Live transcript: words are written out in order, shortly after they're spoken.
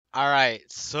Alright,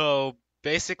 so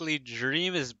basically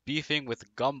Dream is beefing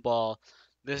with Gumball.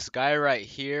 This guy right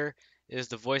here is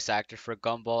the voice actor for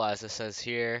Gumball, as it says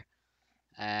here.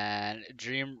 And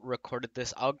Dream recorded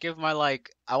this. I'll give my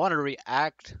I want to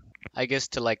react, I guess,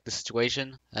 to like the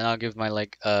situation, and I'll give my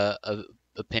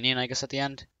opinion, I guess, at the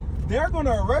end. They're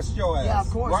gonna arrest your ass. Yeah, of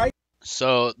course. Right?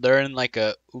 So they're in like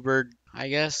a Uber, I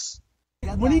guess.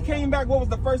 When he came back, what was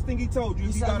the first thing he told you?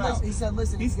 He said, got out. He said,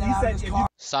 listen, He he got out of said, his car.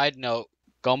 Side note,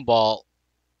 Gumball,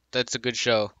 that's a good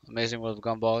show. Amazing World of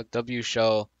Gumball. W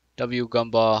show. W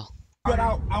Gumball. Got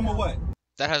out. I'm a what?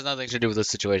 That has nothing to do with the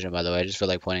situation, by the way. I just feel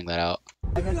like pointing that out.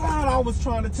 God, I was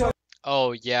trying to tell.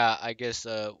 Oh yeah, I guess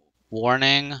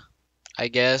warning. I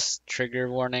guess trigger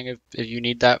warning if you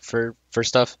need that for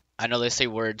stuff. I know they say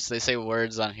words. They say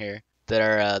words on here that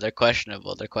are they're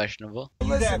questionable. They're questionable.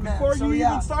 Listen, man. Before So, you yeah,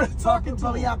 even started talking to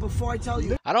him. yeah, before I tell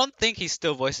you, I don't think he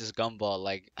still voices Gumball.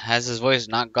 Like, has his voice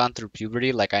not gone through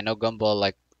puberty? Like, I know Gumball,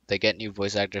 like, they get new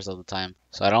voice actors all the time.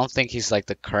 So I don't think he's like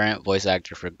the current voice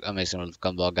actor for Amazing World of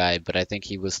Gumball guy, but I think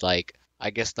he was like, I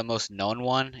guess, the most known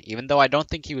one. Even though I don't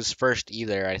think he was first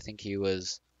either. I think he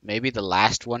was maybe the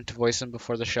last one to voice him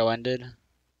before the show ended.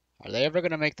 Are they ever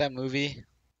gonna make that movie?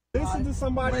 Listen to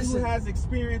somebody who has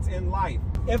experience in life.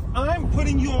 If I'm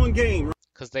putting you on game,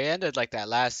 Because they ended like that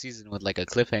last season with like a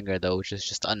cliffhanger though, which is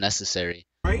just unnecessary.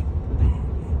 right?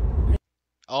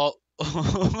 Oh,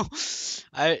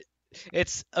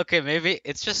 it's okay. Maybe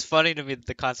it's just funny to me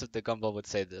the concept that Gumball would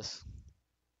say this.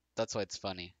 That's why it's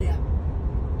funny.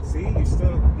 See, you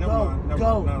still. Never mind.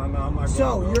 go. No, I'm not going.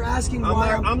 so you're asking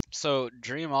why So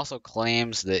Dream also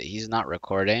claims that he's not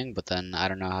recording, but then I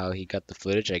don't know how he got the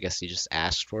footage. I guess he just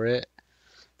asked for it.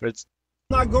 But it's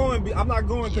I'm not going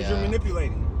because you're Yeah.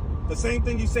 manipulating. The same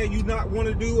thing you say you not want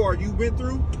to do or you went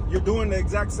through, you're doing the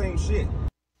exact same shit.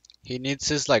 he needs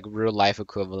his like real life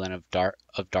equivalent of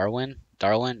Darwin.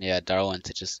 Yeah, Darwin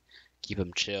to just keep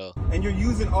him chill. And you're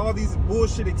using all these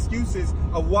bullshit excuses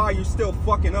of why you're still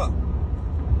fucking up.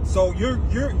 So you're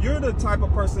the type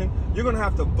of person you're gonna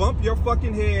have to bump your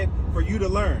fucking head for you to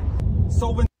learn.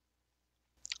 So when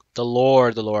The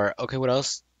lore. Okay, what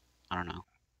else? I don't know.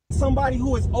 somebody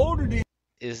who is older than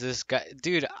Is this guy,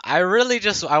 dude? I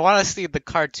want to see the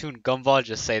cartoon Gumball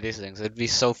just say these things. It'd be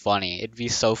so funny. It'd be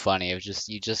so funny if just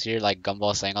you just hear like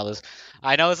Gumball saying all this.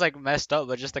 I know it's like messed up,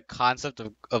 but just the concept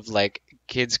of like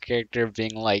kid's character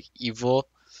being like evil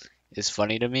is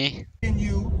funny to me.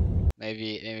 you,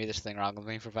 Maybe there's something wrong with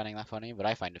me for finding that funny, but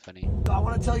I find it funny. I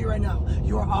want to tell you right now,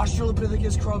 you are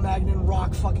Australopithecus Cro-Magnon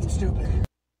rock fucking stupid.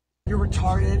 You're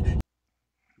retarded.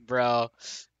 Bro,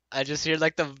 I just hear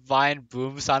like the Vine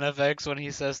boom sound effects when he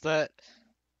says that.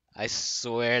 I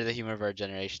swear the humor of our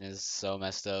generation is so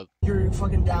messed up. You're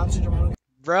fucking Down syndrome. I don't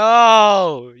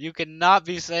Bro, you cannot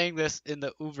be saying this in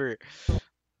the Uber.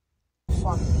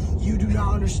 fuck. You do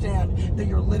not understand that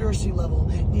your literacy level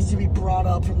needs to be brought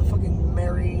up from the fucking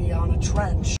Mariana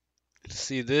Trench.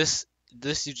 See this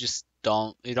you just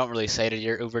don't really say to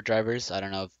your Uber drivers. I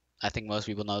don't know if I think most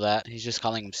people know that. He's just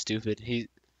calling him stupid. He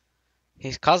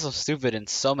calls him stupid in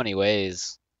so many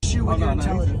ways. Shoot with your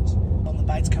intelligence. When the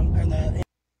bites come, or the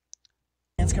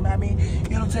ants come at me,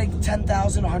 it'll take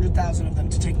 10,000, 100,000 of them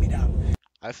to take me down.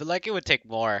 I feel like it would take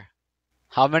more.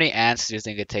 How many ants do you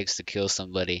think it takes to kill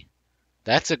somebody?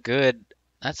 That's a good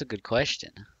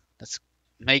question. Let's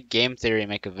make Game Theory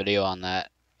make a video on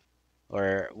that.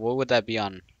 Or what would that be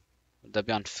on? Would that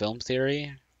be on Film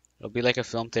Theory? It'll be like a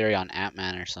Film Theory on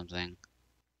Ant-Man or something.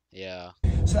 Yeah.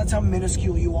 So that's how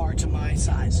minuscule you are to my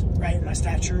size, right? My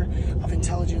stature of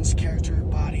intelligence, character,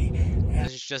 body, and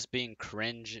This is just being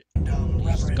cringe.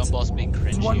 reverence. Gumball's being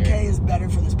cringe 1K here. is better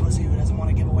for this pussy who doesn't want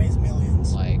to give away his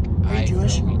millions. Like, Are you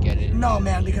Jewish? we get it. No,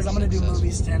 man, because I'm gonna do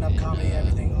movies, stand-up comedy,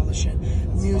 everything, all the shit,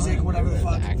 music, whatever the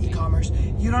fuck, e-commerce.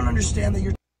 You don't understand that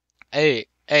you're. Hey,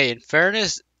 in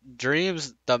fairness,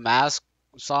 Dreams the Mask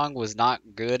song was not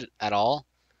good at all,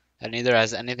 and neither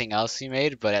has anything else he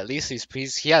made. But at least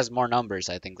he has more numbers,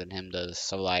 I think, than him does.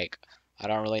 So like, I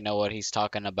don't really know what he's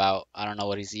talking about. I don't know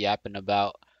what he's yapping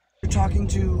about. You're talking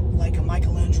to like a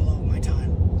Michelangelo of my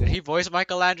time. Did he voice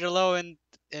Michelangelo in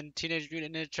Teenage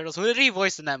Mutant Ninja Turtles? Who did he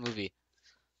voice in that movie?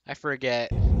 I forget.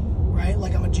 Right?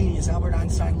 Like I'm a genius, Albert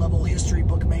Einstein level history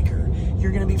book maker.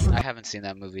 You're gonna be I forgotten haven't seen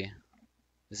that movie.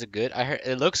 Is it good? I heard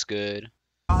it looks good.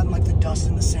 like the dust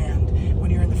in the sand when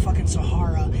you're in the fucking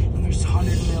Sahara and there's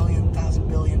 100 million, 1,000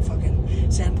 billion fucking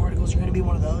sand particles. You're gonna be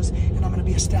one of those, and I'm gonna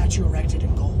be a statue erected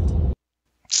in gold.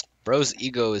 Bro's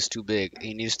ego is too big.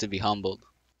 He needs to be humbled.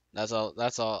 That's all.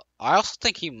 I also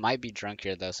think he might be drunk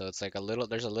here though, so it's like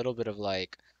there's a little bit of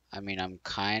like, I mean, I'm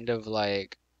kind of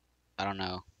like, I don't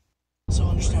know. So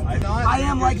understand. I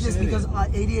am like this because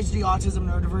ADHD, autism,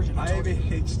 neurodivergent. I have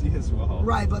ADHD as well.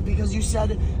 Right, but because you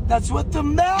said that's what the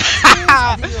math is.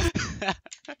 I think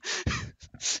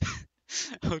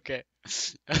you're Okay.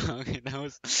 Okay, that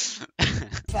was.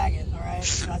 faggot, alright?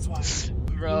 So that's why.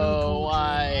 Bro, Really cool,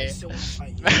 why? I still want to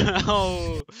fight you.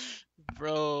 No,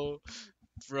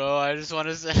 bro, I just want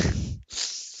to say,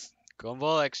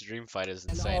 Gumball X Dream Fight is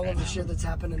And insane all right of the now. shit that's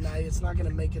happened tonight, it's not gonna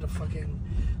make it a fucking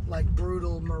like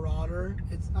brutal marauder.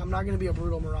 I'm not gonna be a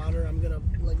brutal marauder. I'm gonna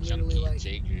like literally Junky like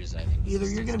Jankers, I think. either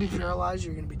you're gonna be paralyzed or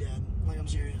you're gonna be dead. Like I'm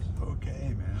serious.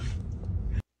 Okay, man.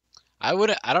 I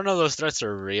don't know if those threats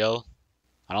are real.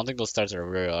 I don't think those threats are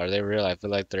real. Are they real? I feel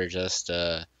like they're just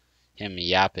him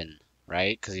yapping,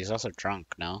 right? Because he's also drunk,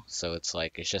 no? So it's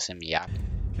like it's just him yapping.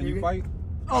 Can you fight?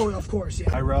 Oh, of course, yeah.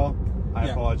 Tyrell, I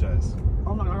apologize.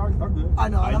 Oh no, I'm good. I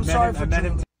know, and I'm sorry for met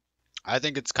him. doing I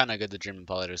think it's kind of good to Dream in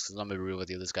politics because I'm gonna be real with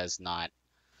you. This guy's not.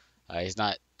 He's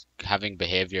not having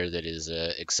behavior that is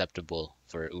acceptable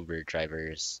for Uber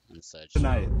drivers and such.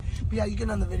 Tonight. But yeah, you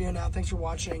can end the video now. Thanks for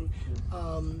watching.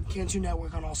 Cantu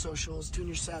Network on all socials. Tune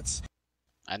your sets.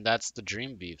 And that's the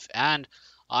Dream beef. And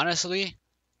honestly,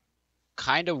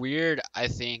 kind of weird. I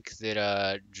think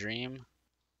that Dream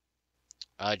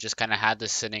just kind of had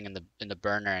this sitting in the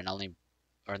burner and only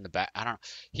or in the back. I don't know.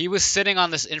 He was sitting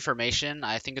on this information.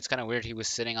 I think it's kind of weird. He was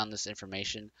sitting on this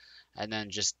information and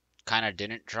then just kind of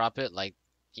didn't drop it. Like,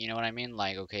 you know what I mean?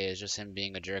 Like, okay, it's just him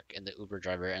being a jerk and the Uber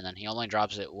driver, and then he only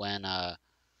drops it when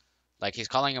like he's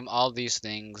calling him all these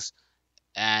things,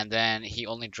 and then he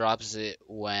only drops it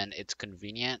when it's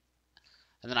convenient.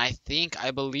 And then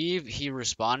I believe he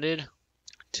responded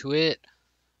to it.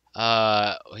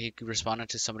 He responded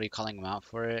to somebody calling him out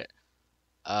for it.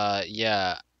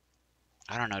 Yeah.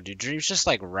 I don't know, dude. Dream's just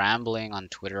like rambling on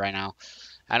Twitter right now.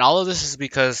 And all of this is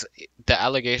because the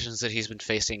allegations that he's been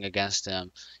facing against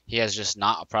him, he has just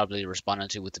not properly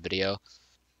responded to with the video.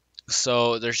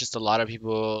 So there's just a lot of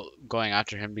people going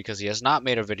after him because he has not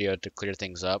made a video to clear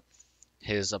things up.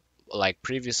 His like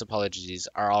previous apologies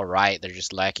are all right. They're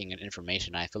just lacking in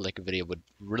information. I feel like a video would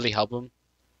really help him,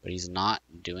 but he's not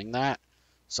doing that.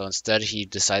 So instead, he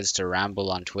decides to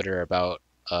ramble on Twitter about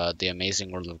the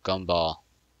amazing world of Gumball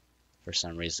for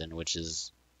some reason, which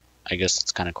is, I guess,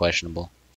 it's kind of questionable.